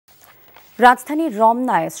রাজধানীর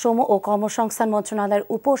রমনায় শ্রম ও কর্মসংস্থান মন্ত্রণালয়ের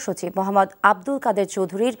উপসচিব মোহাম্মদ আব্দুল কাদের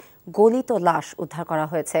চৌধুরীর গলিত লাশ উদ্ধার করা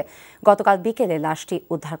হয়েছে। গতকাল বিকেলে লাশটি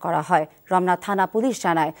উদ্ধার করা হয়। রমনা থানা পুলিশ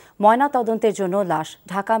জানায়, ময়নাতদন্তের জন্য লাশ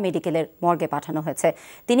ঢাকা মেডিকেলের মর্গে পাঠানো হয়েছে।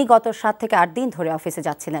 তিনি গত 7 থেকে 8 দিন ধরে অফিসে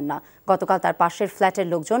যাচ্ছিলেন না। গতকাল তার পাশের ফ্ল্যাটের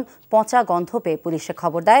লোকজন পচা গন্ধ পেয়ে পুলিশে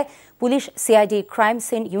খবর দেয়। পুলিশ সিআইডি ক্রাইম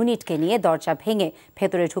সিন ইউনিটকে নিয়ে দরজা ভেঙে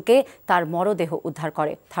ভেতরে ঢুকে তার মরদেহ উদ্ধার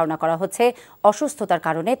করে। ধারণা করা হচ্ছে অসুস্থতার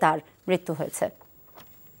কারণে তার মৃত্যু হয়েছে।